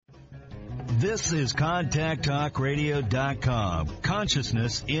This is ContactTalkRadio.com.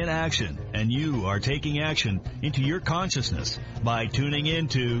 Consciousness in action. And you are taking action into your consciousness by tuning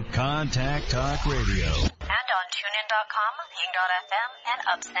into Contact Talk Radio. And on TuneIn.com, Ping.fm, and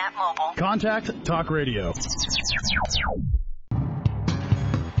UpSnap Mobile. Contact Talk Radio.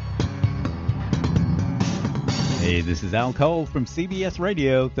 Hey, this is Al Cole from CBS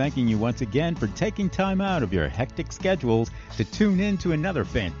Radio, thanking you once again for taking time out of your hectic schedules to tune in to another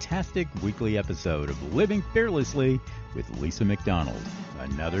fantastic weekly episode of Living Fearlessly with Lisa McDonald.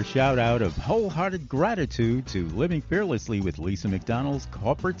 Another shout out of wholehearted gratitude to Living Fearlessly with Lisa McDonald's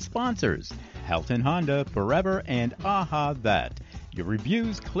corporate sponsors, Helton Honda, Forever, and Aha That. Your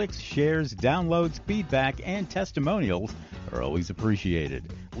reviews, clicks, shares, downloads, feedback, and testimonials are always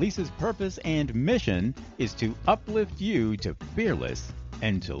appreciated. Lisa's purpose and mission is to uplift you to fearless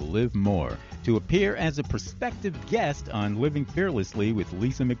and to live more. To appear as a prospective guest on Living Fearlessly with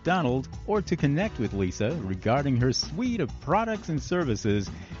Lisa McDonald, or to connect with Lisa regarding her suite of products and services,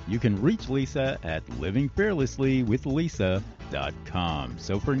 you can reach Lisa at livingfearlesslywithlisa.com.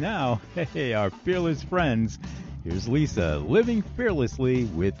 So for now, hey, our fearless friends, here's Lisa, Living Fearlessly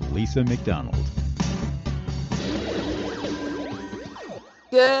with Lisa McDonald.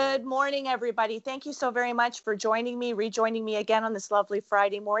 Good morning, everybody. Thank you so very much for rejoining me again on this lovely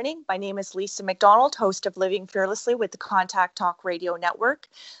Friday morning. My name is Lisa McDonald, host of Living Fearlessly with the Contact Talk Radio Network.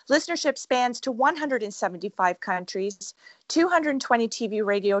 Listenership spans to 175 countries, 220 TV,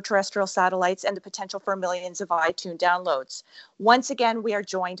 radio, terrestrial satellites, and the potential for millions of iTunes downloads. Once again, we are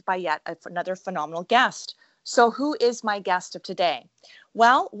joined by yet another phenomenal guest. So who is my guest of today?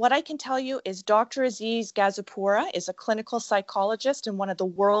 Well, what I can tell you is Dr. Aziz Gazipura is a clinical psychologist and one of the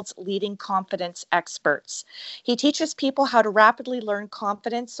world's leading confidence experts. He teaches people how to rapidly learn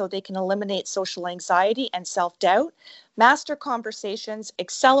confidence so they can eliminate social anxiety and self-doubt, master conversations,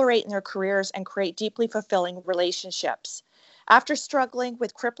 accelerate in their careers, and create deeply fulfilling relationships. After struggling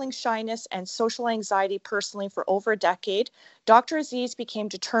with crippling shyness and social anxiety personally for over a decade, Dr. Aziz became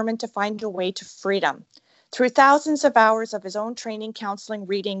determined to find a way to freedom. Through thousands of hours of his own training, counseling,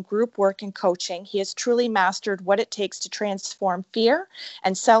 reading, group work, and coaching, he has truly mastered what it takes to transform fear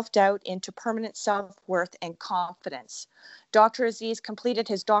and self-doubt into permanent self-worth and confidence. Dr. Aziz completed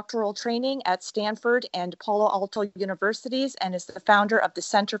his doctoral training at Stanford and Palo Alto Universities and is the founder of the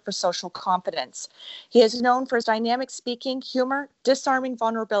Center for Social Confidence. He is known for his dynamic speaking, humor, disarming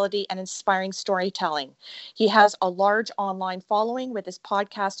vulnerability, and inspiring storytelling. He has a large online following with his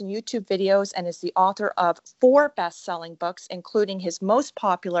podcast and YouTube videos and is the author of 4 best-selling books, including his most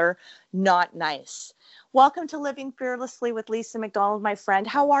popular, Not Nice. Welcome to Living Fearlessly with Lisa McDonald, my friend.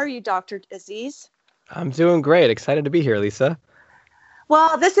 How are you, Dr. Aziz? I'm doing great. Excited to be here, Lisa.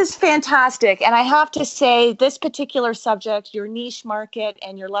 Well, this is fantastic. And I have to say, this particular subject, your niche market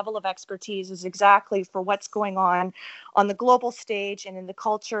and your level of expertise is exactly for what's going on the global stage and in the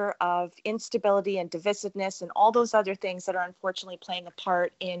culture of instability and divisiveness and all those other things that are unfortunately playing a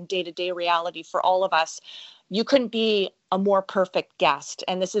part in day-to-day reality for all of us. You couldn't be a more perfect guest.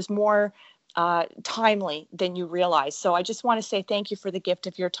 And this is more timely than you realize. So I just want to say thank you for the gift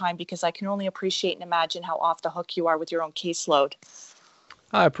of your time, because I can only appreciate and imagine how off the hook you are with your own caseload.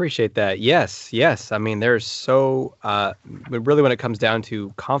 I appreciate that. Yes. I mean, there's so, really when it comes down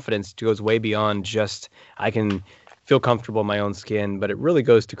to confidence, it goes way beyond just I can feel comfortable in my own skin, but it really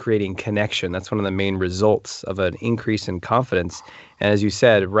goes to creating connection. That's one of the main results of an increase in confidence. And as you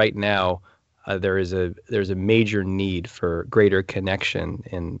said, right now, there's a major need for greater connection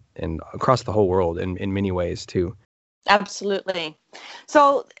in across the whole world in many ways too. Absolutely.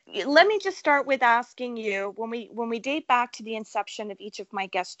 So let me just start with asking you, when we date back to the inception of each of my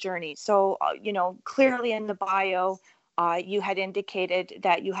guest journeys. So clearly in the bio, you had indicated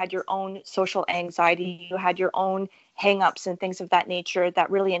that you had your own social anxiety, you had your own hangups and things of that nature that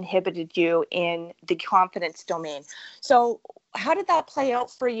really inhibited you in the confidence domain. So how did that play out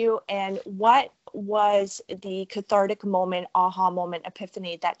for you, and what was the cathartic moment, aha moment,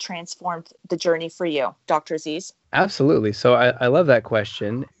 epiphany that transformed the journey for you, Dr. Aziz? Absolutely. So I love that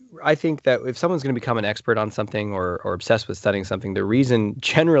question. I think that if someone's going to become an expert on something or obsessed with studying something, the reason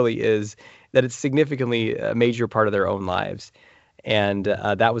generally is that it's significantly a major part of their own lives. And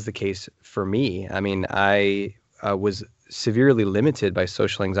that was the case for me. I mean, I was severely limited by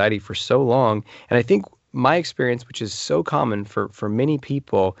social anxiety for so long. And I think my experience, which is so common for many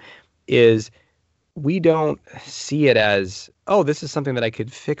people, is we don't see it as, oh, this is something that I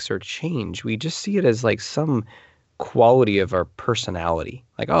could fix or change. We just see it as like some quality of our personality.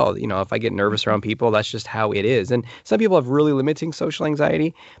 Like, oh, if I get nervous around people, that's just how it is. And some people have really limiting social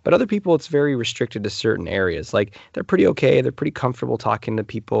anxiety, but other people, it's very restricted to certain areas. Like, they're pretty okay. They're pretty comfortable talking to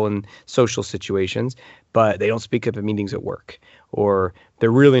people in social situations, but they don't speak up at meetings at work. Or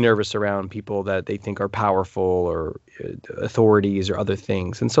they're really nervous around people that they think are powerful or authorities or other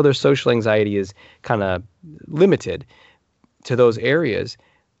things. And so their social anxiety is kind of limited to those areas.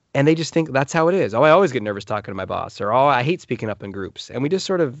 And they just think that's how it is. Oh, I always get nervous talking to my boss, or, oh, I hate speaking up in groups. And we just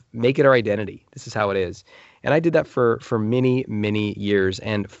sort of make it our identity. This is how it is. And I did that for many, many years.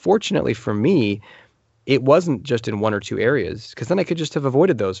 And fortunately for me, it wasn't just in one or two areas, because then I could just have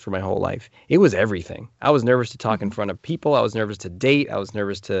avoided those for my whole life. It was everything. I was nervous to talk in front of people. I was nervous to date. I was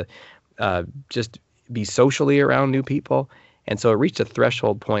nervous to just be socially around new people. And so it reached a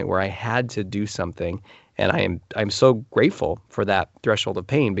threshold point where I had to do something. And I'm so grateful for that threshold of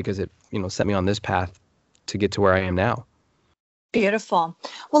pain, because it, set me on this path to get to where I am now. Beautiful.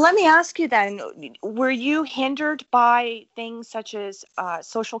 Well, let me ask you then, were you hindered by things such as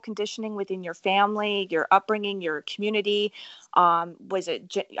social conditioning within your family, your upbringing, your community?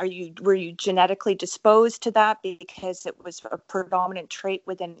 Were you genetically disposed to that because it was a predominant trait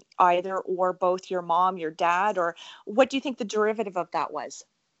within either or both your mom, your dad, or what do you think the derivative of that was?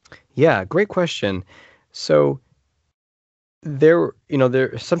 Yeah, great question. So there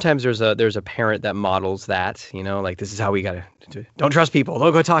sometimes there's a parent that models that, like, this is how we gotta do. Don't trust people.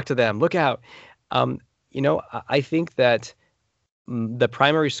 Don't go talk to them. Look out. I think that the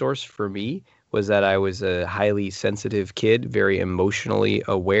primary source for me was that I was a highly sensitive kid, very emotionally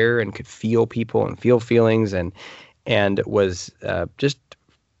aware, and could feel people and feel feelings, and was just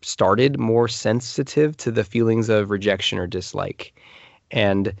started more sensitive to the feelings of rejection or dislike.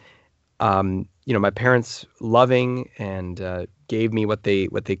 And my parents loving and gave me what they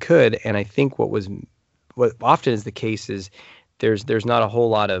could. And I think what often is the case is there's not a whole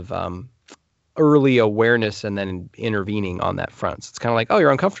lot of early awareness and then intervening on that front. So it's kind of like, oh,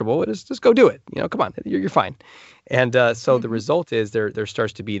 you're uncomfortable. Well, just go do it. Come on, you're fine. And so the result is there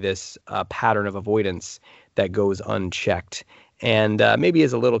starts to be this pattern of avoidance that goes unchecked. And maybe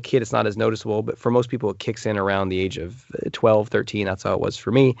as a little kid, it's not as noticeable, but for most people, it kicks in around the age of 12, 13. That's how it was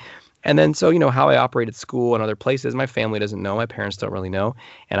for me. And then, so, how I operate at school and other places, my family doesn't know, my parents don't really know.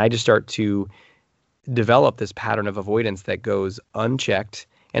 And I just start to develop this pattern of avoidance that goes unchecked.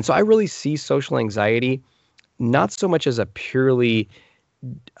 And so I really see social anxiety not so much as a purely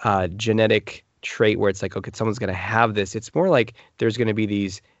genetic trait where it's like, okay, someone's going to have this. It's more like there's going to be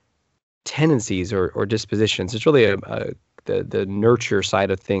these tendencies or dispositions. It's really the nurture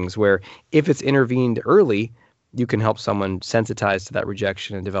side of things, where if it's intervened early, you can help someone sensitize to that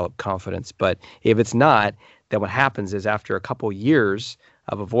rejection and develop confidence. But if it's not, then what happens is after a couple years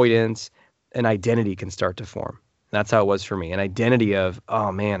of avoidance, an identity can start to form. And that's how it was for me. An identity of, oh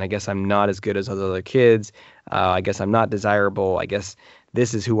man, I guess I'm not as good as those other kids. I guess I'm not desirable. I guess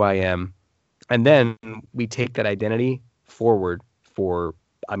this is who I am. And then we take that identity forward for,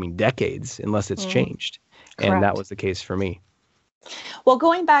 decades, unless it's changed. Correct. And that was the case for me. Well,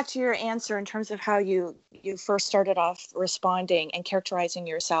 going back to your answer in terms of how you first started off responding and characterizing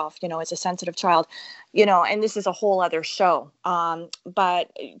yourself, as a sensitive child, and this is a whole other show.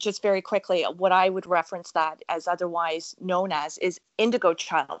 But just very quickly, what I would reference that as otherwise known as is indigo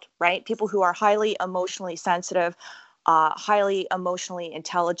child, right? People who are highly emotionally sensitive, highly emotionally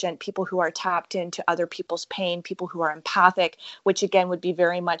intelligent, people who are tapped into other people's pain, people who are empathic, which again would be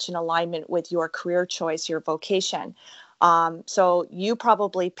very much in alignment with your career choice, your vocation. So you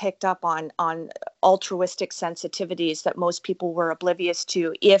probably picked up on altruistic sensitivities that most people were oblivious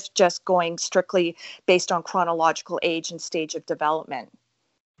to, if just going strictly based on chronological age and stage of development.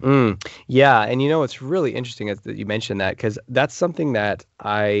 Yeah. And it's really interesting that you mentioned that, because that's something that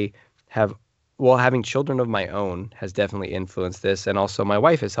I have. Well, having children of my own has definitely influenced this. And also my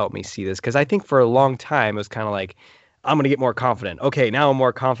wife has helped me see this, because I think for a long time it was kind of like, I'm going to get more confident. Okay, now I'm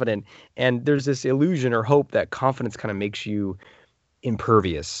more confident. And there's this illusion or hope that confidence kind of makes you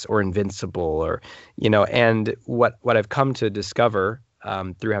impervious or invincible, or, and what I've come to discover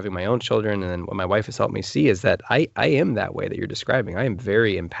through having my own children, and then what my wife has helped me see, is that I am that way that you're describing. I am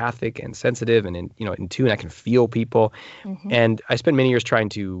very empathic and sensitive and in tune. I can feel people. Mm-hmm. And I spent many years trying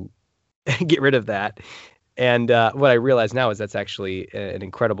to get rid of that. And what I realize now is that's actually an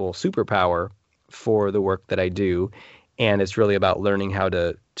incredible superpower for the work that I do. And it's really about learning how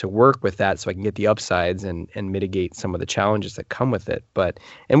to work with that so I can get the upsides and mitigate some of the challenges that come with it.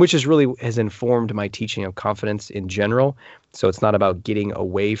 And which has informed my teaching of confidence in general. So it's not about getting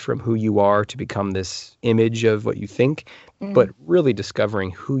away from who you are to become this image of what you think, but really discovering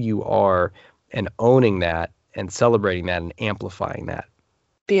who you are and owning that and celebrating that and amplifying that.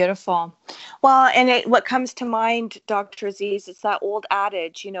 Beautiful. Well, and what comes to mind, Dr. Aziz, is that old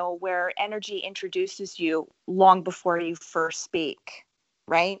adage, where energy introduces you long before you first speak,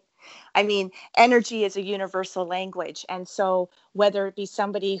 right? I mean, energy is a universal language. And so whether it be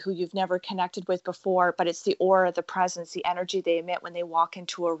somebody who you've never connected with before, but it's the aura, the presence, the energy they emit when they walk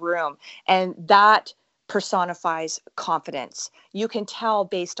into a room, and that personifies confidence. You can tell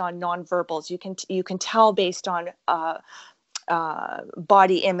based on nonverbals. You can tell based on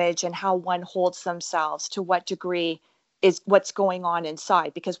body image and how one holds themselves, to what degree is what's going on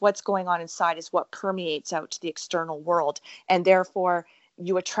inside, because what's going on inside is what permeates out to the external world, and therefore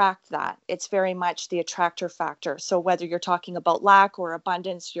you attract that. It's very much the attractor factor. So whether you're talking about lack or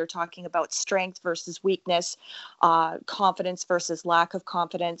abundance, you're talking about strength versus weakness, confidence versus lack of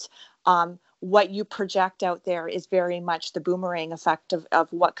confidence. What you project out there is very much the boomerang effect of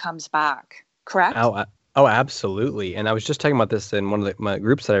what comes back. Correct? Oh, absolutely. And I was just talking about this in one of my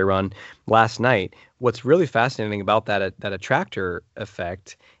groups that I run last night. What's really fascinating about that attractor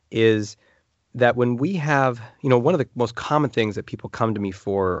effect is that when we have, one of the most common things that people come to me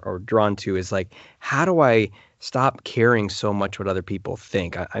for or drawn to is like, how do I stop caring so much what other people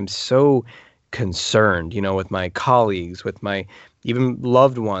think? I'm so concerned, with my colleagues, with my even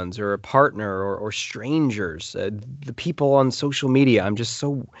loved ones or a partner or strangers, the people on social media. I'm just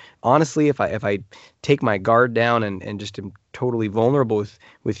so, honestly, if I take my guard down and just am totally vulnerable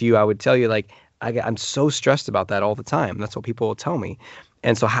with you, I would tell you, like, I'm so stressed about that all the time. That's what people will tell me.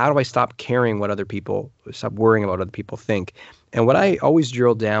 And so how do I stop worrying about what other people think? And what I always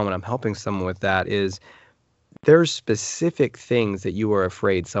drill down when I'm helping someone with that is there's specific things that you are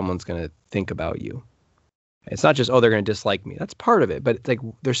afraid someone's going to think about you. It's not just, they're going to dislike me. That's part of it. But it's like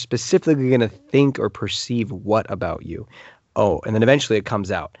they're specifically going to think or perceive what about you? Oh, and then eventually it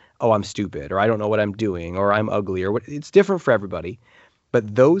comes out. Oh, I'm stupid, or I don't know what I'm doing, or I'm ugly, or what. It's different for everybody.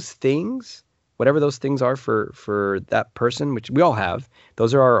 But those things, whatever those things are for that person, which we all have,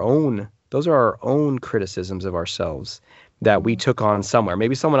 those are our own criticisms of ourselves that we took on somewhere.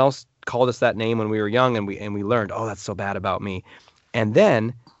 Maybe someone else called us that name when we were young, and we learned, oh, that's so bad about me. And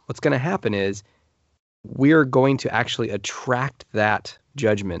then what's going to happen is we're going to actually attract that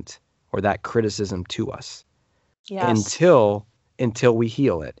judgment or that criticism to us. Yes. Until we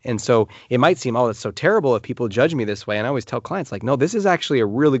heal it. And so it might seem, oh, that's so terrible if people judge me this way. And I always tell clients, like, no, this is actually a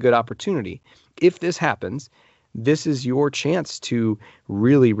really good opportunity. If this happens, this is your chance to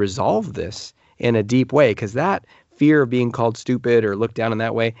really resolve this in a deep way, because that fear of being called stupid or looked down in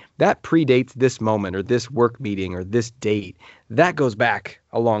that way, that predates this moment or this work meeting or this date. That goes back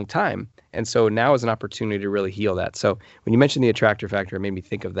a long time. And so now is an opportunity to really heal that. So when you mentioned the attractor factor, it made me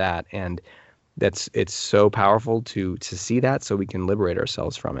think of that. And it's so powerful to see that, so we can liberate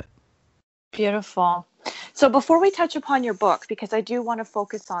ourselves from it. Beautiful. So before we touch upon your book, because I do want to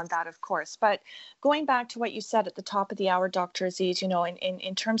focus on that, of course, but going back to what you said at the top of the hour, Dr. Aziz,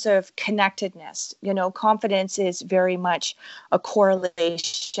 in terms of connectedness, confidence is very much a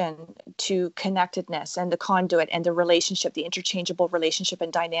correlation to connectedness and the conduit and the relationship, the interchangeable relationship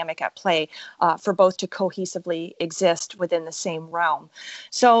and dynamic at play for both to cohesively exist within the same realm.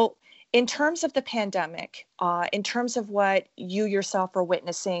 So in terms of the pandemic, in terms of what you yourself are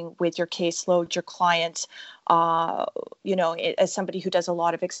witnessing with your caseload, your clients, as somebody who does a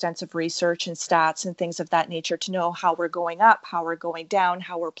lot of extensive research and stats and things of that nature to know how we're going up, how we're going down,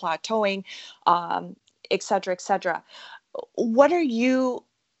 how we're plateauing, et cetera, et cetera. What are you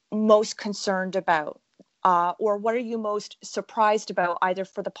most concerned about? Or what are you most surprised about, either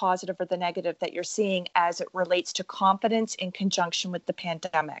for the positive or the negative, that you're seeing as it relates to confidence in conjunction with the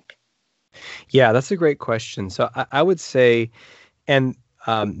pandemic? Yeah, that's a great question. So I would say, and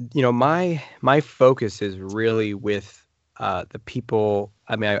my focus is really with the people.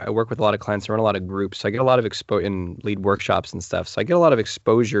 I mean, I work with a lot of clients, I run a lot of groups, so I get a lot of and lead workshops and stuff. So I get a lot of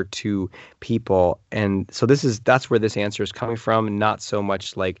exposure to people, and so that's where this answer is coming from, not so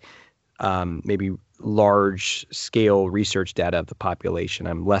much like maybe large scale research data of the population.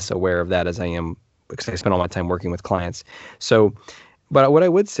 I'm less aware of that as I am, because I spend all my time working with clients. So, but what I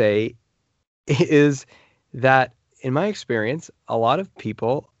would say is that in my experience, a lot of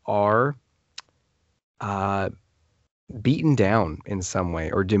people are beaten down in some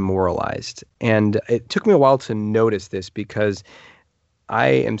way or demoralized. And it took me a while to notice this, because I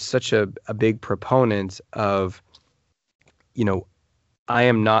am such a big proponent of, I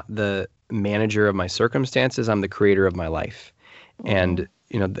am not the manager of my circumstances. I'm the creator of my life. Mm-hmm. And,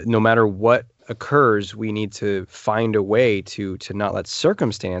 no matter what occurs, we need to find a way to not let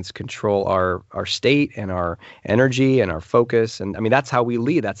circumstance control our state and our energy and our focus. And I mean, that's how we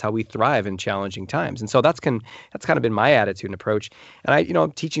lead. That's how we thrive in challenging times. And so that's kind of been my attitude and approach. And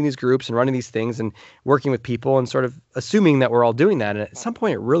I'm teaching these groups and running these things and working with people and sort of assuming that we're all doing that. And at some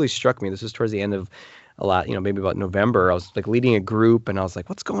point, it really struck me. This was towards the end of maybe about November. I was like leading a group and I was like,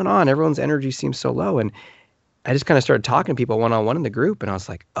 what's going on? Everyone's energy seems so low. And I just kind of started talking to people one-on-one in the group. And I was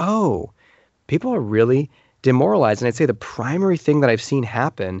like, oh, people are really demoralized. And I'd say the primary thing that I've seen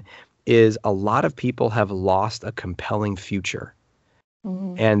happen is a lot of people have lost a compelling future.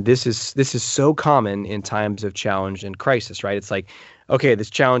 Mm-hmm. And this is so common in times of challenge and crisis, right? It's like, okay, this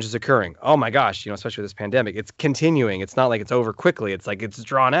challenge is occurring. Oh my gosh, especially with this pandemic, it's continuing. It's not like it's over quickly. It's like it's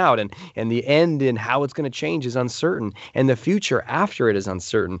drawn out, and the end and how it's going to change is uncertain, and the future after it is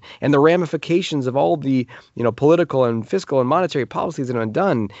uncertain, and the ramifications of all the political and fiscal and monetary policies that have been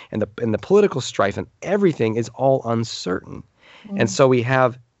done, and the political strife and everything is all uncertain. And so we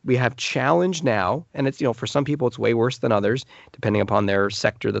have challenge now, and it's for some people it's way worse than others, depending upon their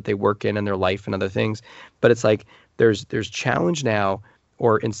sector that they work in and their life and other things. But it's like there's challenge now,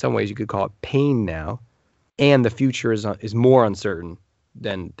 or in some ways you could call it pain now, and the future is more uncertain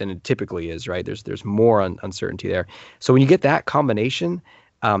than it typically is, right? There's more uncertainty there. So when you get that combination,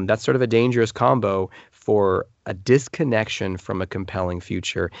 that's sort of a dangerous combo for a disconnection from a compelling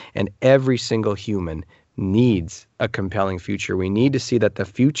future, and every single human needs a compelling future. We need to see that the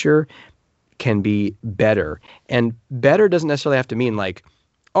future can be better. And better doesn't necessarily have to mean like,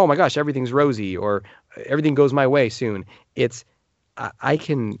 oh my gosh, everything's rosy or everything goes my way soon. It's I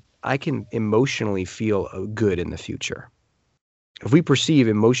can emotionally feel good in the future. If we perceive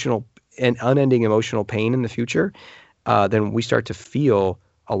emotional and unending emotional pain in the future, then we start to feel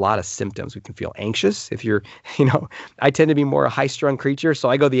a lot of symptoms. We can feel anxious. If you're, I tend to be more a high-strung creature, so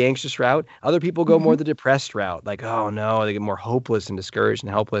I go the anxious route. Other people go more the depressed route. Like, oh no, they get more hopeless and discouraged and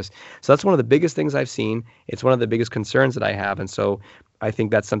helpless. So that's one of the biggest things I've seen. It's one of the biggest concerns that I have. And so I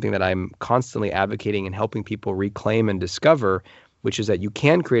think that's something that I'm constantly advocating and helping people reclaim and discover, which is that you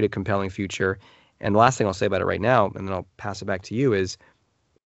can create a compelling future. And the last thing I'll say about it right now, and then I'll pass it back to you, is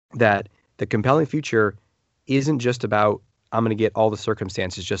that the compelling future isn't just about I'm going to get all the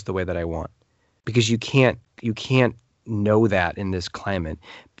circumstances just the way that I want, because you can't know that in this climate.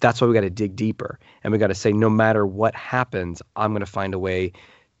 That's why we got to dig deeper, and we got to say, no matter what happens, I'm going to find a way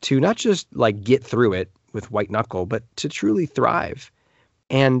to not just like get through it with white knuckle, but to truly thrive.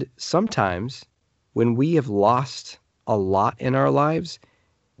 And sometimes when we have lost a lot in our lives,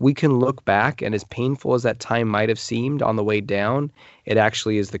 we can look back, and as painful as that time might have seemed on the way down, it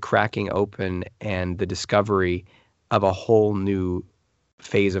actually is the cracking open and the discovery of a whole new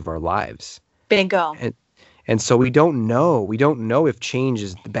phase of our lives. Bingo. And so we don't know if change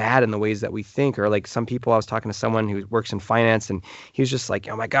is bad in the ways that we think. Or like some people, I was talking to someone who works in finance, and he was just like,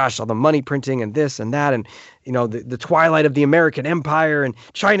 oh my gosh, all the money printing and this and that, and the twilight of the American empire, and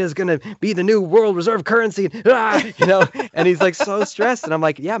China's going to be the new world reserve currency, and he's like so stressed. And I'm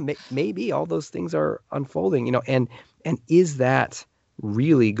like, yeah, maybe all those things are unfolding, and is that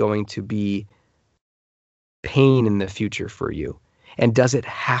really going to be pain in the future for you? And does it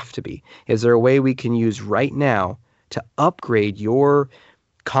have to be? Is there a way we can use right now to upgrade your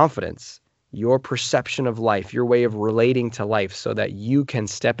confidence, your perception of life, your way of relating to life, so that you can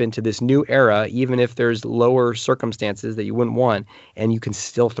step into this new era, even if there's lower circumstances that you wouldn't want, and you can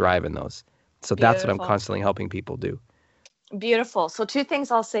still thrive in those? So that's what I'm constantly helping people do. Beautiful. So two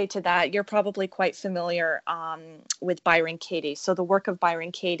things I'll say to that. You're probably quite familiar with Byron Katie. So the work of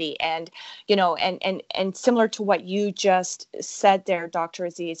Byron Katie, and and similar to what you just said there, Dr.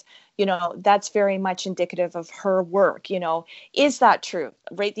 Aziz, that's very much indicative of her work. Is that true?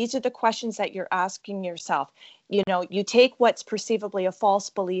 Right? These are the questions that you're asking yourself. You take what's perceivably a false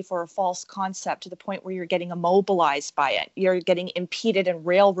belief or a false concept to the point where you're getting immobilized by it. You're getting impeded and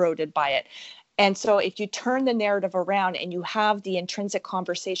railroaded by it. And so if you turn the narrative around and you have the intrinsic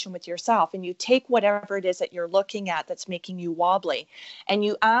conversation with yourself, and you take whatever it is that you're looking at that's making you wobbly, and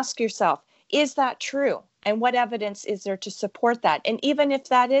you ask yourself, is that true? And what evidence is there to support that? And even if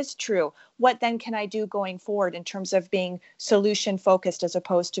that is true, what then can I do going forward in terms of being solution focused as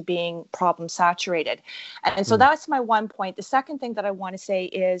opposed to being problem saturated? And so that's my one point. The second thing that I want to say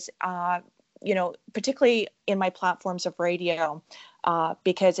is, particularly in my platforms of radio,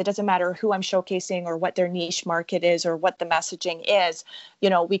 because it doesn't matter who I'm showcasing or what their niche market is or what the messaging is,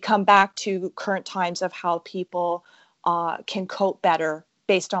 we come back to current times of how people can cope better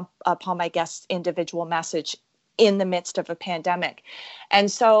based upon my guest's individual message in the midst of a pandemic.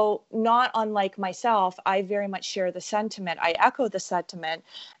 And so, not unlike myself, I very much share the sentiment. I echo the sentiment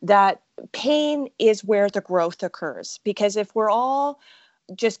that pain is where the growth occurs. Because if we're all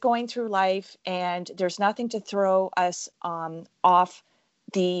just going through life and there's nothing to throw us off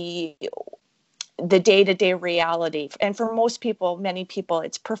the day-to-day reality, and for most people, many people,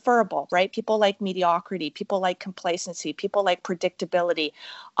 it's preferable, right? People like mediocrity, people like complacency, people like predictability,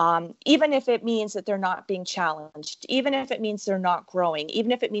 even if it means that they're not being challenged, even if it means they're not growing,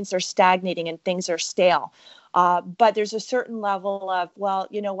 even if it means they're stagnating and things are stale. But there's a certain level of, well,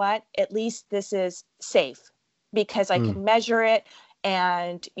 you know what, at least this is safe because I can measure it,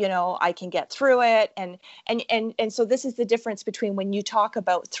 and I can get through it, and so this is the difference between when you talk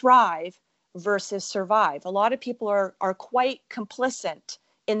about thrive versus survive. A lot of people are quite complicit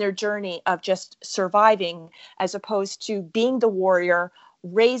in their journey of just surviving, as opposed to being the warrior,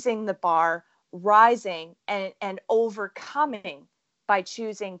 raising the bar, rising and overcoming by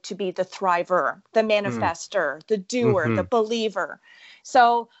choosing to be the thriver, the manifester, the doer, the believer.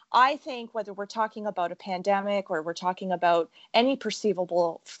 So I think whether we're talking about a pandemic or we're talking about any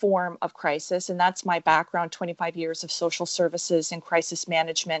perceivable form of crisis, and that's my background, 25 years of social services and crisis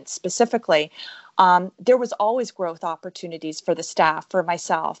management specifically, there was always growth opportunities for the staff, for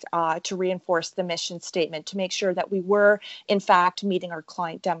myself, to reinforce the mission statement, to make sure that we were, in fact, meeting our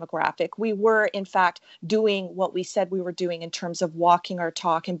client demographic. We were, in fact, doing what we said we were doing in terms of walking our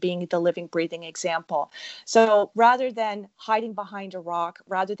talk and being the living, breathing example. So rather than hiding behind a rock,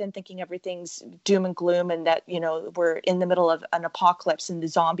 rather than thinking everything's doom and gloom and that, we're in the middle of an apocalypse and the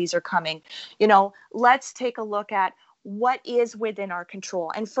zombies are coming, let's take a look at what is within our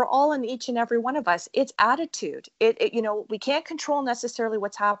control. And for all and each and every one of us, it's attitude. We can't control necessarily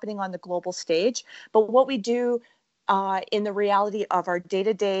what's happening on the global stage, but what we do in the reality of our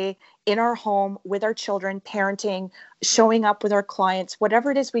day-to-day, in our home, with our children, parenting, showing up with our clients,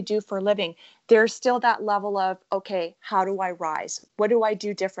 whatever it is we do for a living, there's still that level of, okay, how do I rise? What do I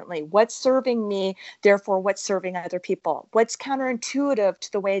do differently? What's serving me? Therefore, what's serving other people? What's counterintuitive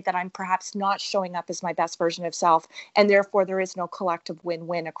to the way that I'm perhaps not showing up as my best version of self? And therefore, there is no collective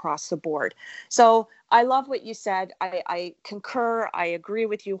win-win across the board. So I love what you said. I concur. I agree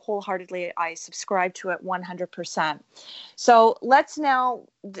with you wholeheartedly. I subscribe to it 100%. So let's now,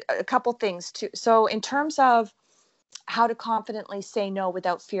 a couple things too. So in terms of how to confidently say no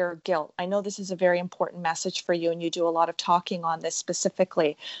without fear or guilt, I know this is a very important message for you, and you do a lot of talking on this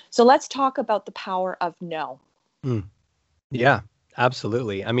specifically. So let's talk about the power of no. Yeah,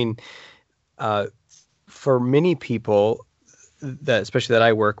 absolutely. I mean, for many people, especially that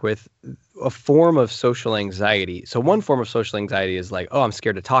I work with, a form of social anxiety. So one form of social anxiety is like, oh, I'm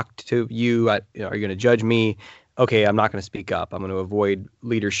scared to talk to you. Are you going to judge me? Okay, I'm not going to speak up. I'm going to avoid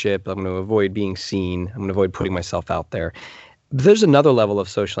leadership. I'm going to avoid being seen. I'm going to avoid putting myself out there. But there's another level of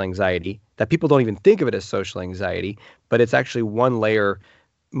social anxiety that people don't even think of it as social anxiety, but it's actually one layer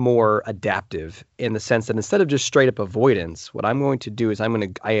more adaptive, in the sense that instead of just straight up avoidance, what I'm going to do is I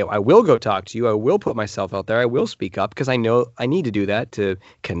will go talk to you. I will put myself out there. I will speak up because I know I need to do that to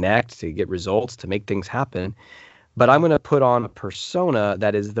connect, to get results, to make things happen. But I'm going to put on a persona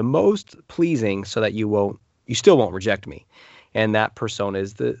that is the most pleasing so that you still won't reject me. And that persona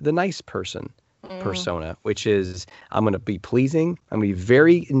is the nice person persona, which is I'm going to be pleasing. I'm going to be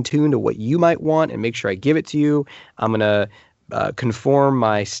very in tune to what you might want and make sure I give it to you. I'm going to conform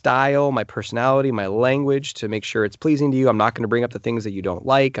my style, my personality, my language to make sure it's pleasing to you. I'm not going to bring up the things that you don't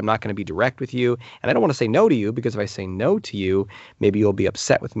like. I'm not going to be direct with you. And I don't want to say no to you, because if I say no to you, maybe you'll be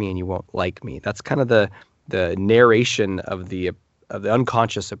upset with me and you won't like me. That's kind of the narration of the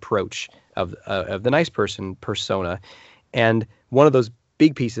unconscious approach of the nice person persona. And one of those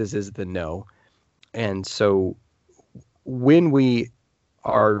big pieces is the no. And so when we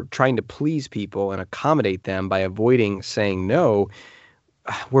are trying to please people and accommodate them by avoiding saying no,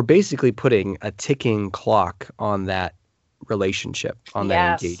 we're basically putting a ticking clock on that relationship, on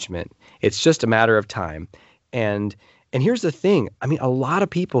that engagement. It's just a matter of time. And here's the thing. I mean, a lot of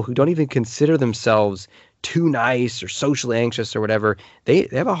people who don't even consider themselves too nice or socially anxious or whatever, they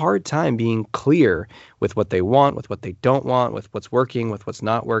have a hard time being clear with what they want, with what they don't want, with what's working, with what's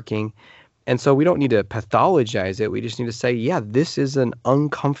not working. And so we don't need to pathologize it. We just need to say, yeah, this is an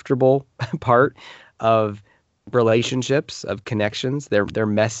uncomfortable part of relationships, of connections. They're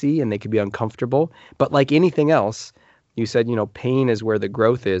messy and they can be uncomfortable. But like anything else, you said, pain is where the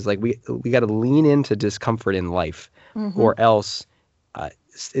growth is. Like we got to lean into discomfort in life, or else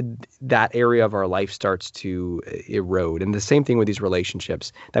that area of our life starts to erode. And the same thing with these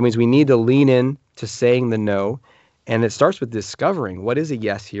relationships. That means we need to lean in to saying the no. And it starts with discovering what is a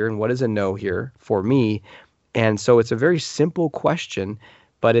yes here and what is a no here for me. And so it's a very simple question,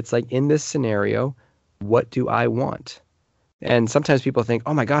 but it's like, in this scenario, what do I want? And sometimes people think,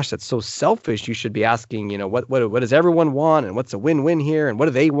 oh my gosh, that's so selfish. You should be asking, what does everyone want? And what's a win-win here? And what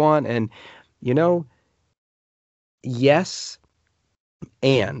do they want? And, yes,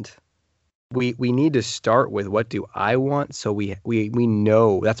 and we need to start with, what do I want? So we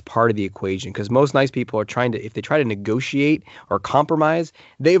know that's part of the equation, because most nice people are if they try to negotiate or compromise,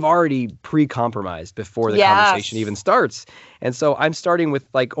 they've already pre-compromised before the conversation even starts. And so I'm starting with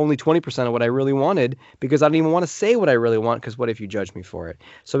like only 20% of what I really wanted, because I don't even want to say what I really want, because what if you judge me for it?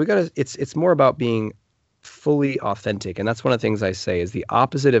 So it's more about being fully authentic. And that's one of the things I say is the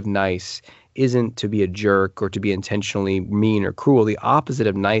opposite of nice isn't to be a jerk or to be intentionally mean or cruel. The opposite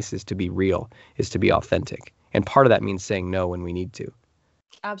of nice is to be real, is to be authentic. And part of that means saying no when we need to.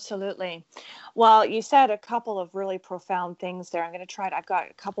 Absolutely. Well, you said a couple of really profound things there. I've got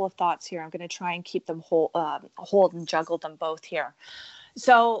a couple of thoughts here. I'm going to try and keep them hold and juggle them both here.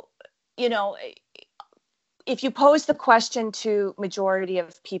 So, if you pose the question to majority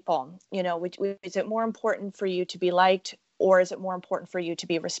of people, is it more important for you to be liked, or is it more important for you to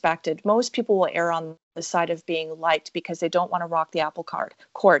be respected? Most people will err on the side of being liked because they don't want to rock the apple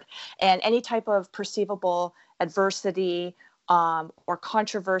cord. And any type of perceivable adversity or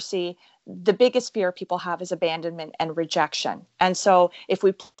controversy, the biggest fear people have is abandonment and rejection. And so if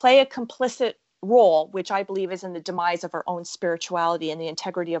we play a complicit role, which I believe is in the demise of our own spirituality and the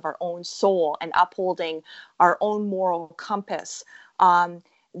integrity of our own soul and upholding our own moral compass,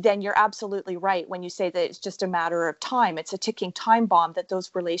 then you're absolutely right when you say that it's just a matter of time. It's a ticking time bomb that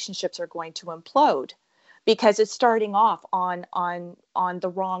those relationships are going to implode, because it's starting off on the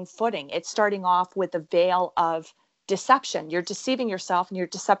wrong footing. It's starting off with a veil of deception. You're deceiving yourself and you're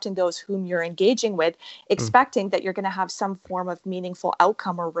decepting those whom you're engaging with, expecting that you're going to have some form of meaningful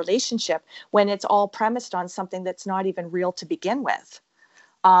outcome or relationship, when it's all premised on something that's not even real to begin with.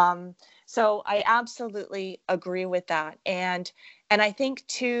 So I absolutely agree with that. And I think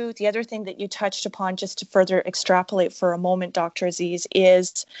too, the other thing that you touched upon, just to further extrapolate for a moment, Dr. Aziz,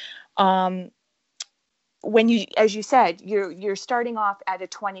 is when you, as you said, you're starting off at a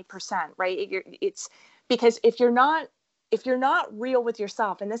 20%, right? It's because if you're not real with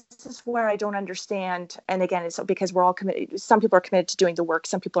yourself, and this is where I don't understand, and again, it's because we're all committed. Some people are committed to doing the work,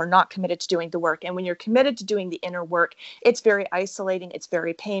 some people are not committed to doing the work. And when you're committed to doing the inner work, it's very isolating, it's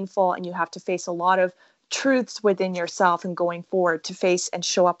very painful, and you have to face a lot of truths within yourself and going forward to face and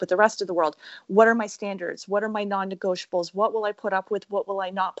show up with the rest of the world. What are my standards? What are my non-negotiables? What will I put up with? What will I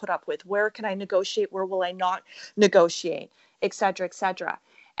not put up with? Where can I negotiate? Where will I not negotiate? Et cetera, et cetera.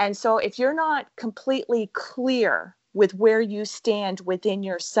 And so if you're not completely clear with where you stand within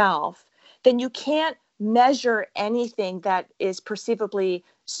yourself, then you can't measure anything that is perceivably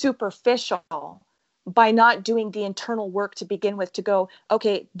superficial by not doing the internal work to begin with, to go,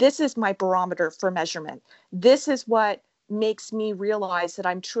 okay, this is my barometer for measurement. This is what makes me realize that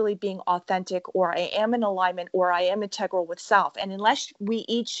I'm truly being authentic, or I am in alignment, or I am integral with self. And unless we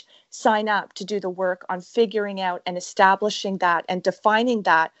each sign up to do the work on figuring out and establishing that and defining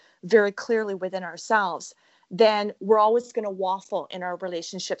that very clearly within ourselves, then we're always going to waffle in our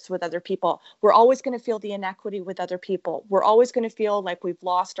relationships with other people. We're always going to feel the inequity with other people. We're always going to feel like we've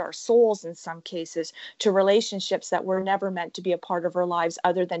lost our souls in some cases to relationships that were never meant to be a part of our lives,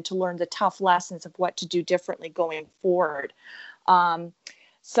 other than to learn the tough lessons of what to do differently going forward.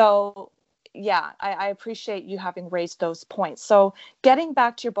 So yeah, I appreciate you having raised those points. So getting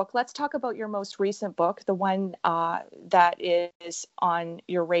back to your book, let's talk about your most recent book, the one that is on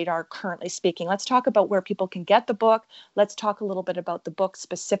your radar currently speaking. Let's talk about where people can get the book. Let's talk a little bit about the book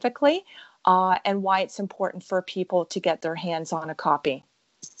specifically and why it's important for people to get their hands on a copy.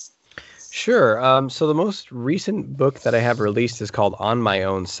 Sure. So the most recent book that I have released is called On My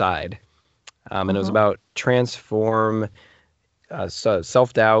Own Side. And it was about transform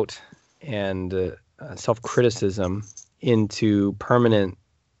self-doubt and self-criticism into permanent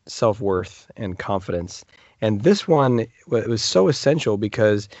self-worth and confidence. And this one, it was so essential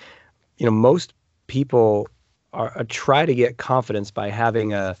because, most people try to get confidence by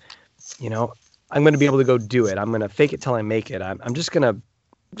having I'm going to be able to go do it. I'm going to fake it till I make it. I'm just going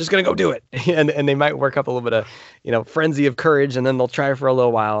to go do it. and they might work up a little bit of, frenzy of courage, and then they'll try for a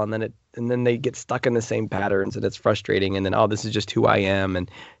little while, and then they get stuck in the same patterns, and it's frustrating. And then, oh, this is just who I am. And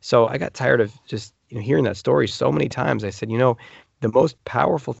so I got tired of just, hearing that story so many times. I said, the most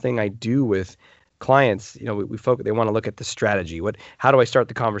powerful thing I do with clients, we focus, they want to look at the strategy. How do I start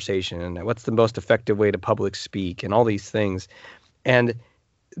the conversation? And what's the most effective way to public speak and all these things? And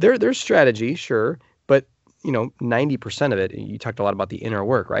there's strategy, sure, but 90% of it, you talked a lot about the inner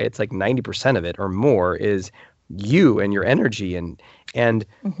work, right? It's like 90% of it or more is you and your energy. And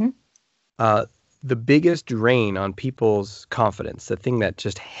the biggest drain on people's confidence, the thing that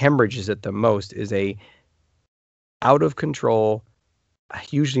just hemorrhages it the most, is a out of control,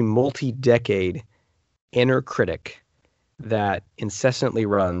 usually multi-decade inner critic that incessantly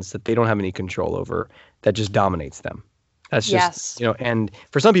runs, that they don't have any control over, that just dominates them. That's just, and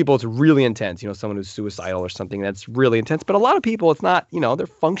for some people it's really intense, someone who's suicidal or something, that's really intense. But a lot of people, it's not, they're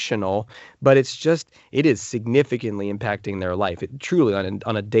functional, but it is significantly impacting their life. It truly,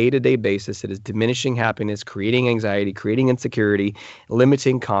 on a day-to-day basis, it is diminishing happiness, creating anxiety, creating insecurity,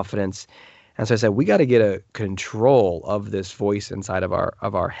 limiting confidence. And so I said, we got to get a control of this voice inside of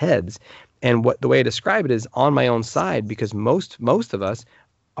our heads. And the way I describe it is on my own side, because most of us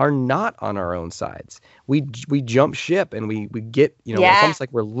are not on our own sides. We jump ship and we get, it's almost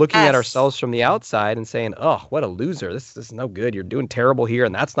like we're looking at ourselves from the outside and saying, oh, what a loser. This is no good. You're doing terrible here,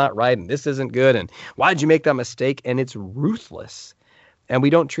 and that's not right, and this isn't good, and why'd you make that mistake? And it's ruthless. And we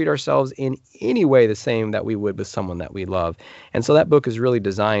don't treat ourselves in any way the same that we would with someone that we love. And so that book is really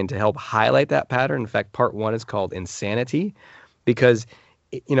designed to help highlight that pattern. In fact, part 1 is called Insanity, because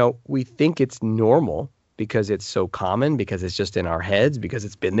we think it's normal because it's so common, because it's just in our heads, because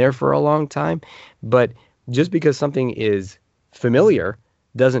it's been there for a long time. But just because something is familiar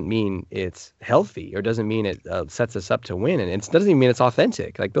doesn't mean it's healthy, or doesn't mean it sets us up to win. And it doesn't even mean it's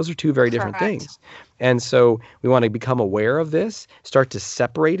authentic. Like, those are two very different things. And so we want to become aware of this, start to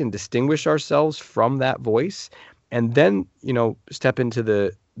separate and distinguish ourselves from that voice, and then, step into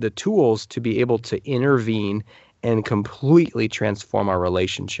the tools to be able to intervene and completely transform our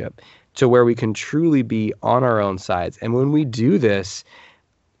relationship to where we can truly be on our own sides. And when we do this,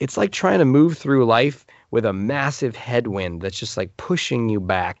 it's like trying to move through life with a massive headwind that's just like pushing you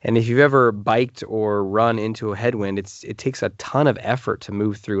back. And if you've ever biked or run into a headwind, it takes a ton of effort to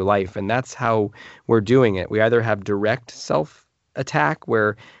move through life. And that's how we're doing it. We either have direct self-attack,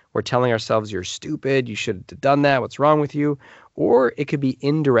 where we're telling ourselves, you're stupid, you should have done that, what's wrong with you? Or it could be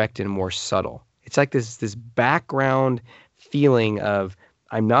indirect and more subtle. It's like this background feeling of,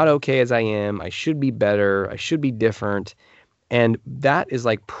 I'm not okay as I am, I should be better, I should be different. And that is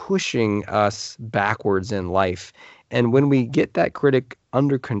like pushing us backwards in life. And when we get that critic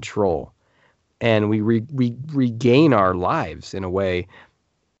under control and we regain our lives in a way,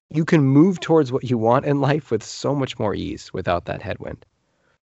 you can move towards what you want in life with so much more ease without that headwind.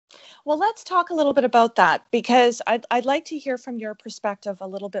 Well, let's talk a little bit about that, because I'd like to hear from your perspective a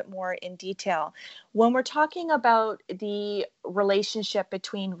little bit more in detail. When we're talking about the relationship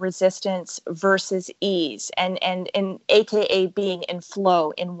between resistance versus ease, and AKA being in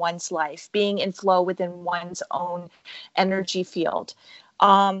flow in one's life, being in flow within one's own energy field.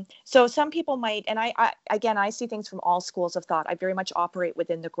 So some people might, and I see things from all schools of thought. I very much operate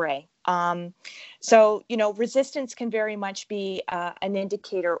within the gray. So, resistance can very much be an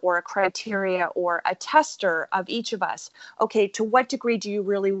indicator or a criteria or a tester of each of us. Okay, to what degree do you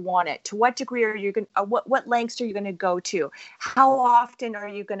really want it? To what degree are you going? What lengths are you going to go to? How often are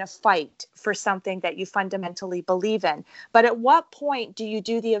you going to fight for something that you fundamentally believe in? But at what point do you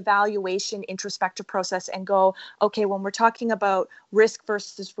do the evaluation, introspective process, and go, okay, when we're talking about risk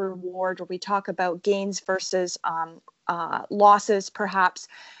versus reward, or we talk about gains versus losses, perhaps,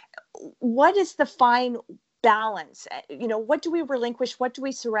 what is the fine balance? What do we relinquish? What do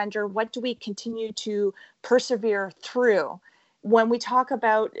we surrender? What do we continue to persevere through when we talk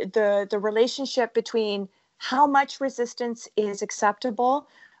about the relationship between how much resistance is acceptable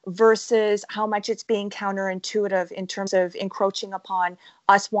versus how much it's being counterintuitive in terms of encroaching upon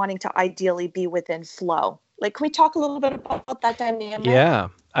us wanting to ideally be within flow? Like, can we talk a little bit about that dynamic? Yeah,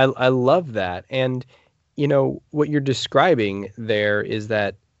 I love that. And, what you're describing there is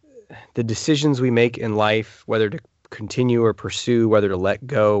that the decisions we make in life, whether to continue or pursue, whether to let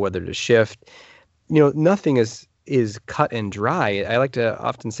go, whether to shift, nothing is cut and dry. I like to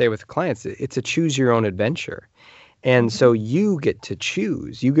often say with clients, it's a choose your own adventure. And so you get to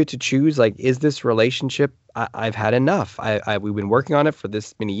choose. You get to choose, like, is this relationship, I've had enough. We've been working on it for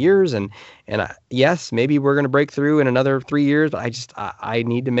this many years, and yes, maybe we're going to break through in another 3 years, but I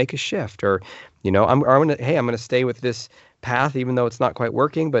need to make a shift. Or, I'm going to stay with this path even though it's not quite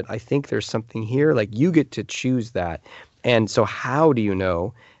working, but I think there's something here. Like, you get to choose that. And so how do you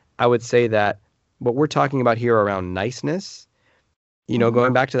know? I would say that what we're talking about here around niceness,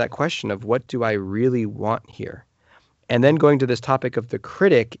 going back to that question of what do I really want here? And then going to this topic of the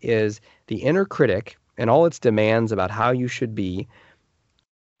critic, is the inner critic and all its demands about how you should be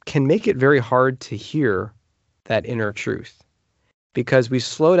can make it very hard to hear that inner truth. because we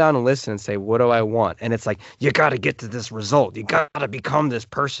slow down and listen and say, what do I want? And it's like, you got to get to this result. You got to become this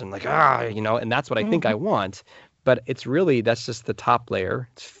person, like, and that's what I think I want. But it's really, that's just the top layer.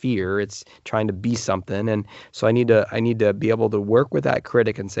 It's fear. It's trying to be something. And so I need to be able to work with that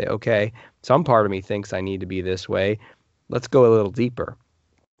critic and say, okay, some part of me thinks I need to be this way. Let's go a little deeper.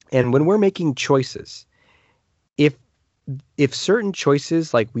 And when we're making choices, if certain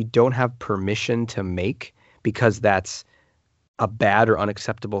choices, like, we don't have permission to make because that's a bad or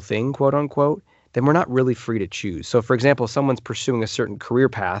unacceptable thing, quote unquote, then we're not really free to choose. So for example, someone's pursuing a certain career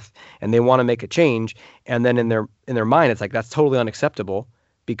path and they want to make a change, and then in their mind it's like, that's totally unacceptable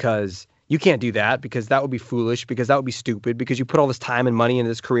because you can't do that, because that would be foolish, because that would be stupid, because you put all this time and money into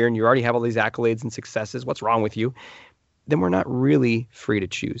this career and you already have all these accolades and successes. What's wrong with you? Then we're not really free to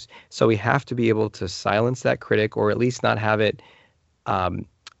choose. So we have to be able to silence that critic, or at least not have it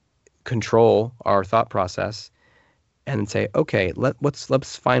control our thought process, and say, okay, let's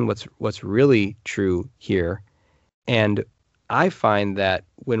find what's really true here. And I find that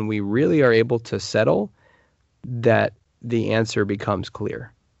when we really are able to settle, that the answer becomes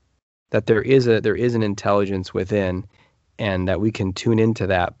clear, that there is an intelligence within, and that we can tune into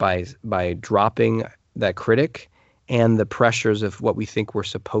that by dropping that critic and the pressures of what we think we're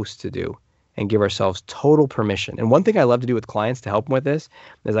supposed to do, and give ourselves total permission. And one thing I love to do with clients to help them with this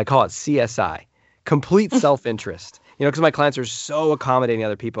is I call it CSI, complete self-interest. Because my clients are so accommodating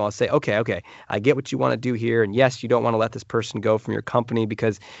other people. I'll say, okay, I get what you want to do here. And yes, you don't want to let this person go from your company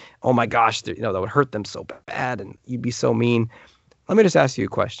because, oh my gosh, that would hurt them so bad and you'd be so mean. Let me just ask you a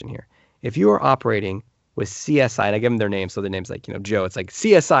question here. If you are operating with CSI, and I give them their name, so their name's like, Joe, it's like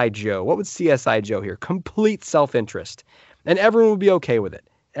CSI Joe. What would CSI Joe here? Complete self-interest. And everyone would be okay with it.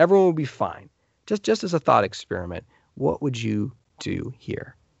 Everyone would be fine. Just as a thought experiment, what would you do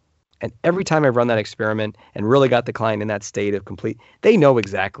here? And every time I've run that experiment and really got the client in that state of complete, they know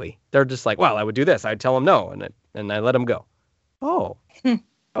exactly. They're just like, well, I would do this. I'd tell them no, and I let them go. Oh,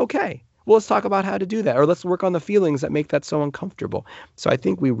 okay. Well, let's talk about how to do that, or let's work on the feelings that make that so uncomfortable. So I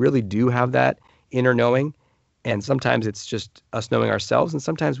think we really do have that inner knowing, and sometimes it's just us knowing ourselves, and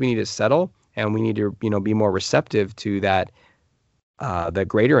sometimes we need to settle, and we need to, be more receptive to that, the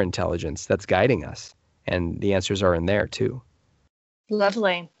greater intelligence that's guiding us, and the answers are in there too.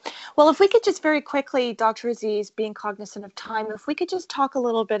 Lovely. Well, if we could just very quickly, Dr. Aziz, being cognizant of time, if we could just talk a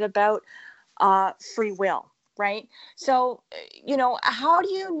little bit about free will, right? So, how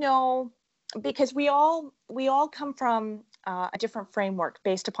do you know, because we all come from a different framework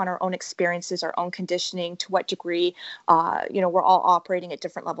based upon our own experiences, our own conditioning, to what degree, we're all operating at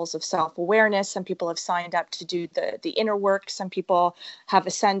different levels of self-awareness. Some people have signed up to do the inner work. Some people have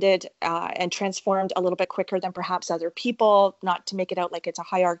ascended and transformed a little bit quicker than perhaps other people, not to make it out like it's a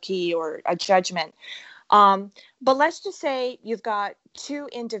hierarchy or a judgment. But let's just say you've got two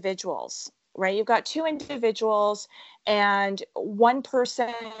individuals, right? You've got two individuals, and one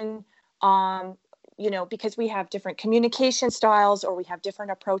person, because we have different communication styles, or we have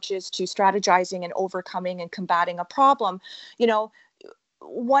different approaches to strategizing and overcoming and combating a problem,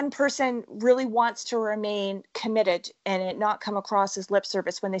 one person really wants to remain committed and it not come across as lip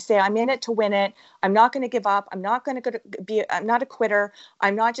service when they say, I'm in it to win it. I'm not going to give up. I'm not a quitter.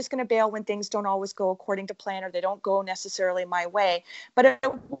 I'm not just going to bail when things don't always go according to plan, or they don't go necessarily my way. But at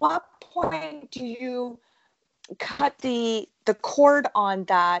what point do you cut the cord on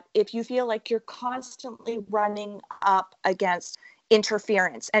that if you feel like you're constantly running up against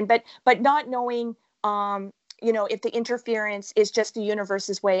interference, and but not knowing if the interference is just the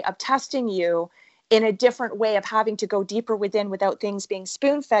universe's way of testing you in a different way, of having to go deeper within without things being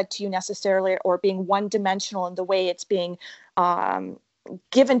spoon-fed to you necessarily, or being one-dimensional in the way it's being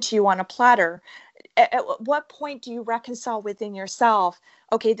given to you on a platter. At what point do you reconcile within yourself,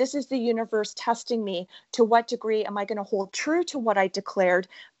 okay, this is the universe testing me. To what degree am I going to hold true to what I declared?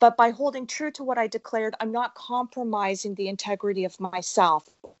 But by holding true to what I declared, I'm not compromising the integrity of myself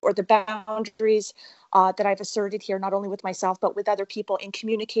or the boundaries that I've asserted here, not only with myself, but with other people, in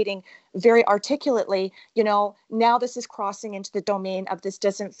communicating very articulately, now this is crossing into the domain of this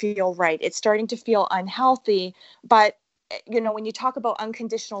doesn't feel right. It's starting to feel unhealthy. But when you talk about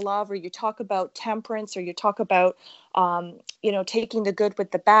unconditional love, or you talk about temperance, or you talk about, taking the good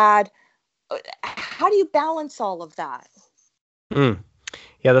with the bad, how do you balance all of that?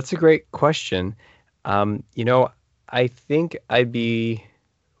 Yeah, that's a great question. I think I'd be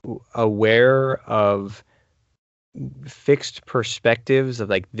aware of fixed perspectives of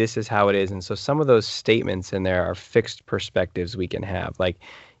like, this is how it is. And so some of those statements in there are fixed perspectives we can have. Like,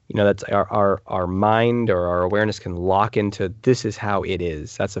 that's our mind or our awareness can lock into, this is how it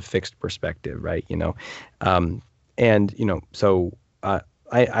is. That's a fixed perspective, right? So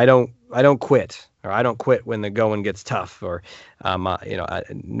I don't quit, or I don't quit when the going gets tough, or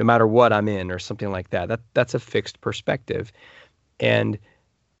no matter what I'm in, or something like that. That's a fixed perspective, and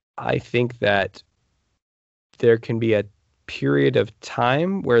I think that there can be a period of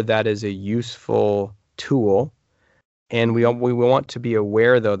time where that is a useful tool, and we want to be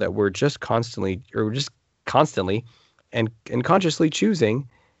aware though that we're just constantly and consciously choosing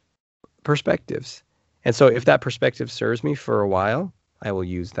perspectives. And so if that perspective serves me for a while, I will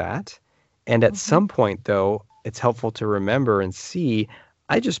use that. And at some point though, it's helpful to remember and see,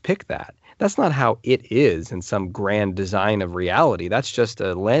 I just picked that. That's not how it is in some grand design of reality. That's just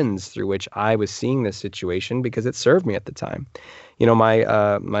a lens through which I was seeing this situation because it served me at the time. You know,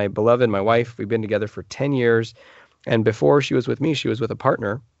 my beloved, my wife, we've been together for 10 years. And before she was with me, she was with a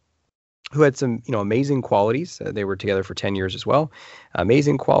partner who had some, amazing qualities. They were together for 10 years as well.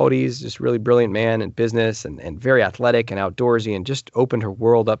 Amazing qualities, just really brilliant man in business and very athletic and outdoorsy, and just opened her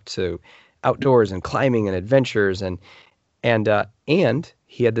world up to outdoors and climbing and adventures. And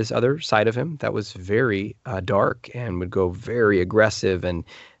he had this other side of him that was very dark and would go very aggressive and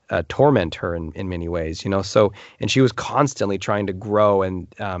torment her in many ways, So, and she was constantly trying to grow, and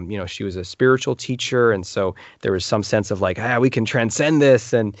she was a spiritual teacher, and so there was some sense of like, we can transcend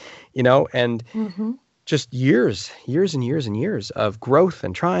this, and just years and years and years of growth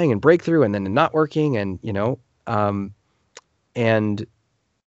and trying and breakthrough, and then not working, and and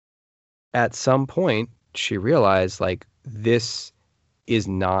at some point she realized, like, this is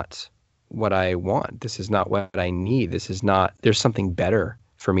not what I want. This is not what I need. This is not. There's something better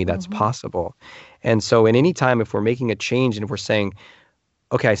for me that's possible. And so in any time, if we're making a change and if we're saying,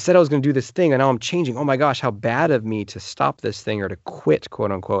 okay, I said I was going to do this thing and now I'm changing. Oh my gosh, how bad of me to stop this thing or to quit,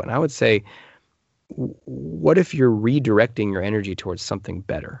 quote unquote. And I would say, what if you're redirecting your energy towards something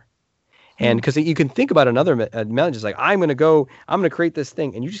better? And because you can think about another message, like, I'm going to create this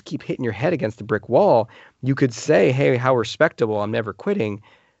thing, and you just keep hitting your head against the brick wall. You could say, hey, how respectable, I'm never quitting.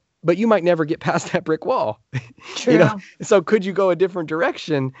 But you might never get past that brick wall. True. So could you go a different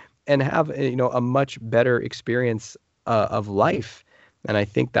direction and have a much better experience of life? And I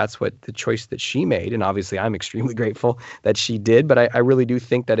think that's what the choice that she made. And obviously I'm extremely grateful that she did, but I really do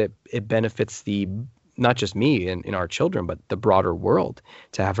think that it benefits not just me and our children, but the broader world,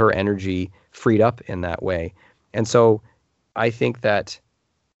 to have her energy freed up in that way. And so I think that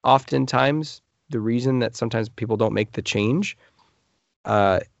oftentimes the reason that sometimes people don't make the change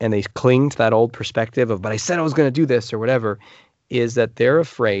and they cling to that old perspective of, but I said I was going to do this or whatever, is that they're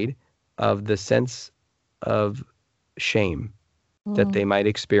afraid of the sense of shame that they might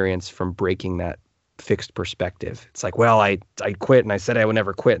experience from breaking that fixed perspective. It's like, well, I quit and I said I would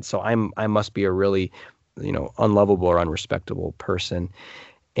never quit, so I must be a really, unlovable or unrespectable person.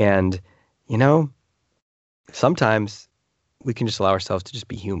 And, sometimes we can just allow ourselves to just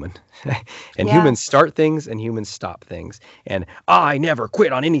be human. And humans start things and humans stop things. And I never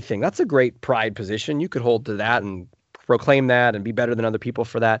quit on anything. That's a great pride position. You could hold to that and proclaim that and be better than other people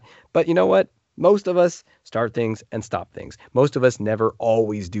for that. But you know what? Most of us start things and stop things. Most of us never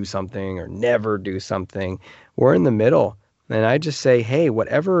always do something or never do something. We're in the middle. And I just say, hey,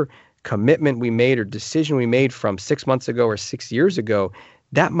 whatever commitment we made or decision we made from 6 months ago or 6 years ago,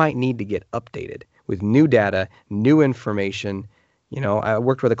 that might need to get updated with new data, new information. I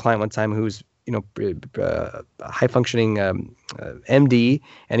worked with a client one time who's, a high-functioning MD,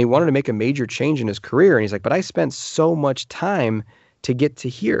 and he wanted to make a major change in his career. And he's like, but I spent so much time to get to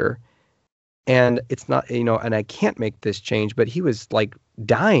here, and it's not, and I can't make this change. But he was like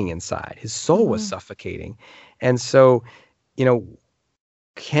dying inside. His soul was suffocating. And so,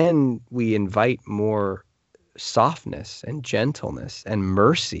 can we invite more softness and gentleness and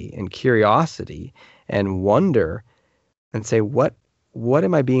mercy and curiosity and wonder and say, what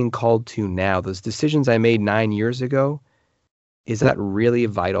am I being called to now? Those decisions I made 9 years ago, is that really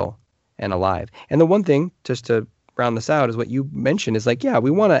vital and alive? And the one thing, just to round this out, is what you mentioned, is like,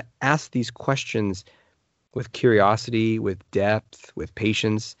 we want to ask these questions with curiosity, with depth, with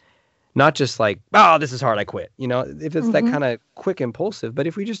patience, not just like, oh, this is hard, I quit. If it's that kind of quick impulsive, but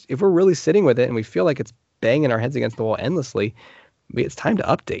if we're really sitting with it and we feel like it's banging our heads against the wall endlessly, it's time to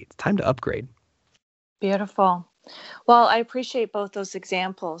update. It's time to upgrade. Beautiful. Well, I appreciate both those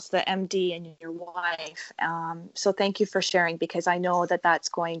examples, the MD and your wife. So thank you for sharing, because I know that that's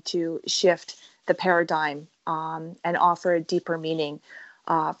going to shift the paradigm and offer a deeper meaning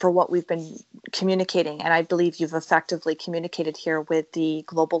for what we've been communicating. And I believe you've effectively communicated here with the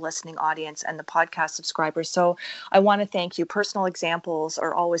global listening audience and the podcast subscribers. So I want to thank you. Personal examples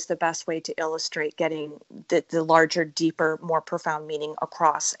are always the best way to illustrate getting the larger, deeper, more profound meaning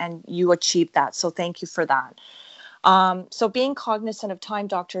across. And you achieved that. So thank you for that. So being cognizant of time,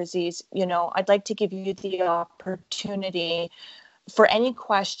 Dr. Aziz, I'd like to give you the opportunity for any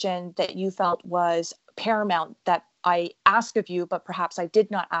question that you felt was paramount that I ask of you, but perhaps I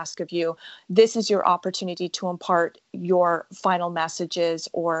did not ask of you. This is your opportunity to impart your final messages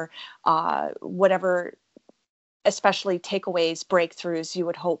or whatever, especially takeaways, breakthroughs you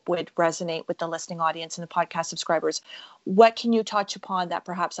would hope would resonate with the listening audience and the podcast subscribers. What can you touch upon that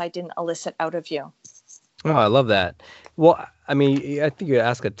perhaps I didn't elicit out of you? Oh, I love that. Well, I mean, I think you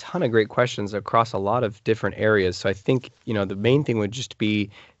ask a ton of great questions across a lot of different areas. So I think, the main thing would just be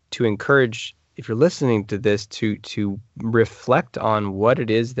to encourage, if you're listening to this, to reflect on what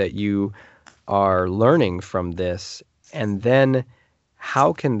it is that you are learning from this, and then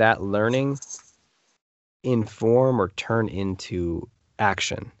how can that learning inform or turn into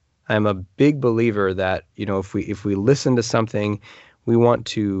action. I'm a big believer that, if we listen to something, we want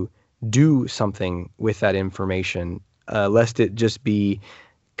to do something with that information, lest it just be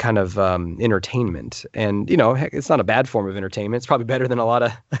kind of entertainment. And, heck, it's not a bad form of entertainment. It's probably better than a lot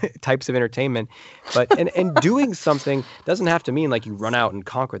of types of entertainment. But and doing something doesn't have to mean like you run out and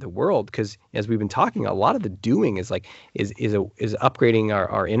conquer the world, because as we've been talking, a lot of the doing is upgrading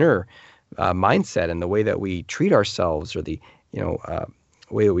our inner mindset and the way that we treat ourselves, or the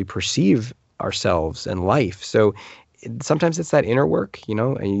way that we perceive ourselves and life. So sometimes it's that inner work,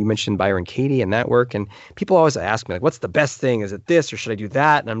 and you mentioned Byron Katie and that work, and people always ask me, like, what's the best thing? Is it this or should I do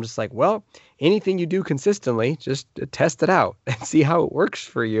that? And I'm just like, well, anything you do consistently, just test it out and see how it works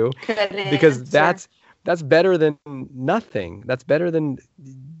for you. Because that's better than nothing. That's better than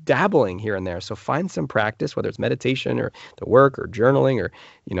dabbling here and there. So find some practice, whether it's meditation or the work or journaling or,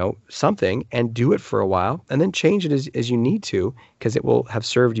 something, and do it for a while, and then change it as you need to, because it will have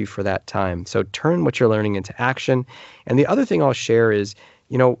served you for that time. So turn what you're learning into action. And the other thing I'll share is,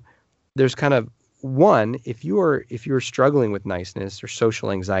 there's kind of one, if you're struggling with niceness or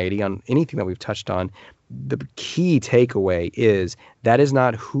social anxiety on anything that we've touched on, the key takeaway is that is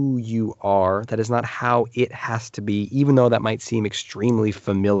not who you are. That is not how it has to be, even though that might seem extremely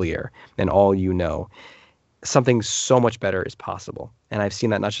familiar and all you know. Something so much better is possible. And I've seen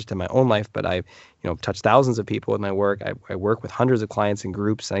that not just in my own life, but I've touched thousands of people with my work. I work with hundreds of clients in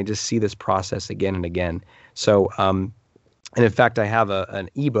groups, and I just see this process again and again. So, and in fact, I have an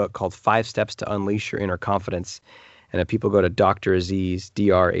ebook called 5 Steps to Unleash Your Inner Confidence. And if people go to Dr. Aziz,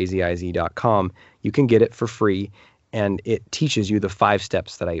 DrAziz.com, you can get it for free. And it teaches you the 5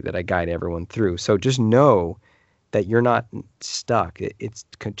 steps that I guide everyone through. So just know that you're not stuck.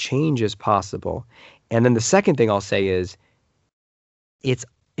 Change is possible. And then the second thing I'll say is it's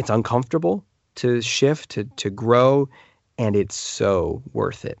uncomfortable to shift, to grow, and it's so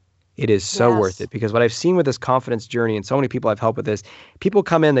worth it. It is so worth it, because what I've seen with this confidence journey, and so many people I've helped with this, people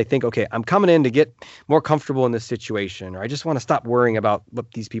come in, they think, okay, I'm coming in to get more comfortable in this situation, or I just want to stop worrying about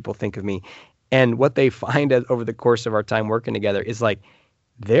what these people think of me. And what they find over the course of our time working together is like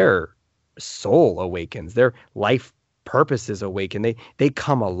their soul awakens, their life purposes awaken. They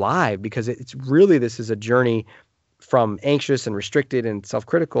come alive, because it's really, this is a journey from anxious and restricted and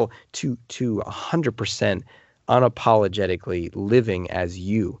self-critical to 100% unapologetically living as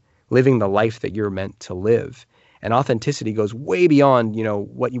you. Living the life that you're meant to live. And authenticity goes way beyond,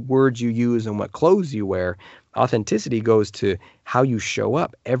 what words you use and what clothes you wear. Authenticity goes to how you show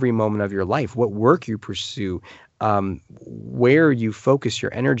up every moment of your life, what work you pursue, where you focus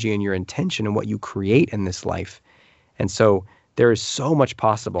your energy and your intention, and what you create in this life. And so there is so much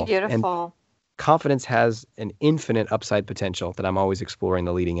possible. Beautiful. And confidence has an infinite upside potential that I'm always exploring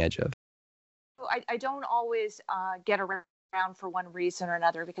the leading edge of. I don't always get around for one reason or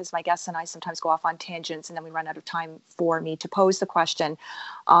another, because my guests and I sometimes go off on tangents, and then we run out of time for me to pose the question.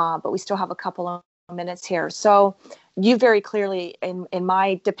 But we still have a couple of minutes here. So you very clearly, in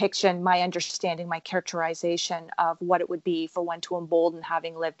my depiction, my understanding, my characterization of what it would be for one to embolden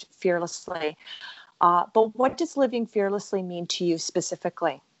having lived fearlessly. But what does living fearlessly mean to you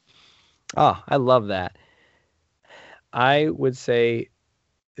specifically? Oh, I love that. I would say,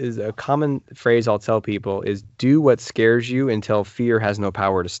 is a common phrase I'll tell people is, do what scares you until fear has no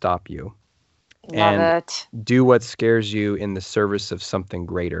power to stop you. Love it. Do what scares you in the service of something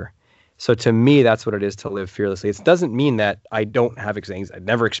greater. So to me, that's what it is to live fearlessly. It doesn't mean that I don't have anxiety. I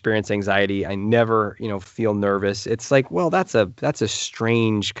never experience anxiety. I never, feel nervous. It's like, well, that's a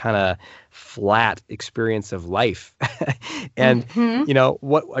strange kind of flat experience of life. And,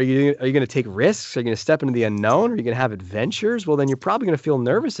 what are you going to take risks? Are you going to step into the unknown? Are you going to have adventures? Well, then you're probably going to feel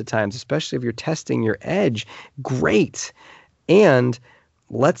nervous at times, especially if you're testing your edge. Great. And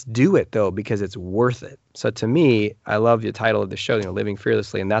Let's do it, though, because it's worth it. So to me, I love the title of the show, Living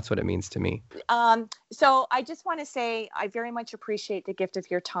Fearlessly, and that's what it means to me. So I just want to say I very much appreciate the gift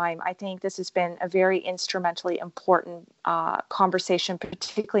of your time. I think this has been a very instrumentally important conversation,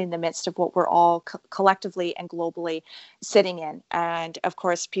 particularly in the midst of what we're all collectively and globally sitting in. And of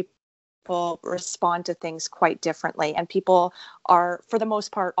course, people respond to things quite differently, and people are, for the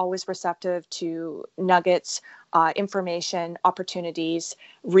most part, always receptive to nuggets, information, opportunities,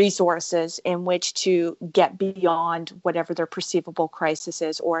 resources in which to get beyond whatever their perceivable crisis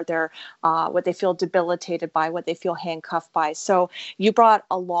is, or their what they feel debilitated by, what they feel handcuffed by. So you brought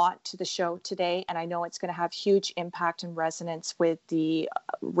a lot to the show today, and I know it's going to have huge impact and resonance with the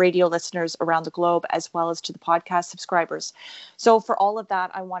radio listeners around the globe, as well as to the podcast subscribers. So for all of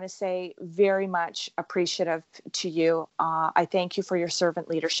that, I want to say very much appreciative to you. I thank you for your servant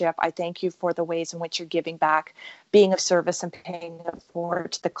leadership. I thank you for the ways in which you're giving back, being of service, and paying it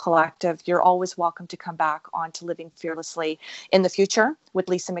forward to the collective. You're always welcome to come back on to Living Fearlessly in the future with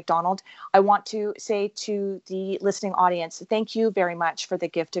Lisa McDonald. I want to say to the listening audience, thank you very much for the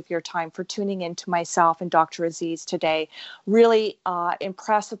gift of your time, for tuning in to myself and Dr. Aziz today. Really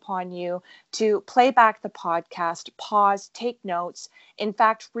impress upon you to play back the podcast, pause, take notes. In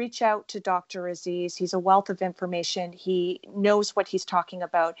fact, reach out to Dr. Aziz. He's a wealth of information. He knows what he's talking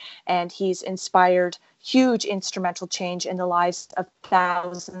about, and he's inspired huge instrumental change in the lives of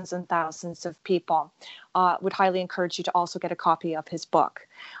thousands and thousands of people. Would highly encourage you to also get a copy of his book.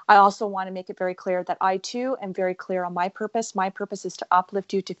 I also want to make it very clear that I too am very clear on my purpose. My purpose is to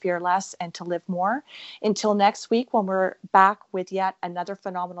uplift you to fear less and to live more. Until next week, when we're back with yet another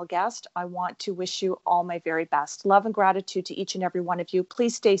phenomenal guest, I want to wish you all my very best. Love and gratitude to each and every one of you.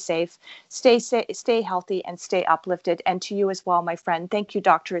 Please stay safe, stay healthy, and stay uplifted. And to you as well, my friend. Thank you,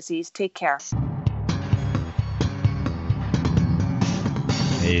 Dr. Aziz. Take care.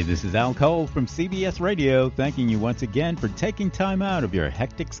 Hey, this is Al Cole from CBS Radio, thanking you once again for taking time out of your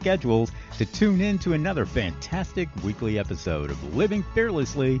hectic schedules to tune in to another fantastic weekly episode of Living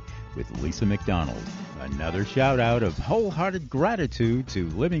Fearlessly with Lisa McDonald. Another shout out of wholehearted gratitude to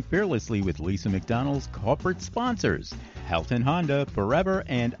Living Fearlessly with Lisa McDonald's corporate sponsors, Helton Honda, Forever,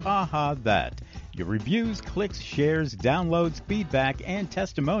 and Aha That. Your reviews, clicks, shares, downloads, feedback, and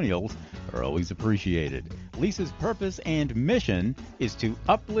testimonials are always appreciated. Lisa's purpose and mission is to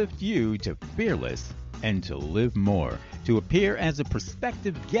uplift you to fearless and to live more. To appear as a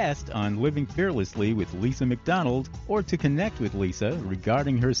prospective guest on Living Fearlessly with Lisa McDonald, or to connect with Lisa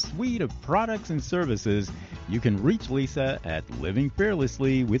regarding her suite of products and services, you can reach Lisa at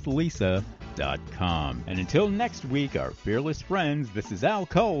livingfearlesslywithlisa.com. And until next week, our fearless friends, this is Al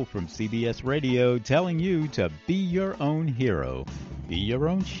Cole from CBS Radio telling you to be your own hero, be your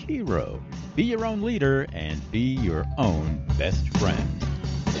own shero, be your own leader, and be your own best friend.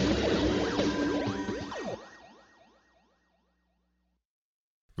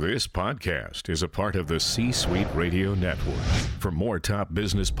 This podcast is a part of the C-Suite Radio Network. For more top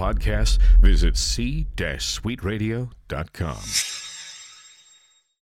business podcasts, visit c-suiteradio.com.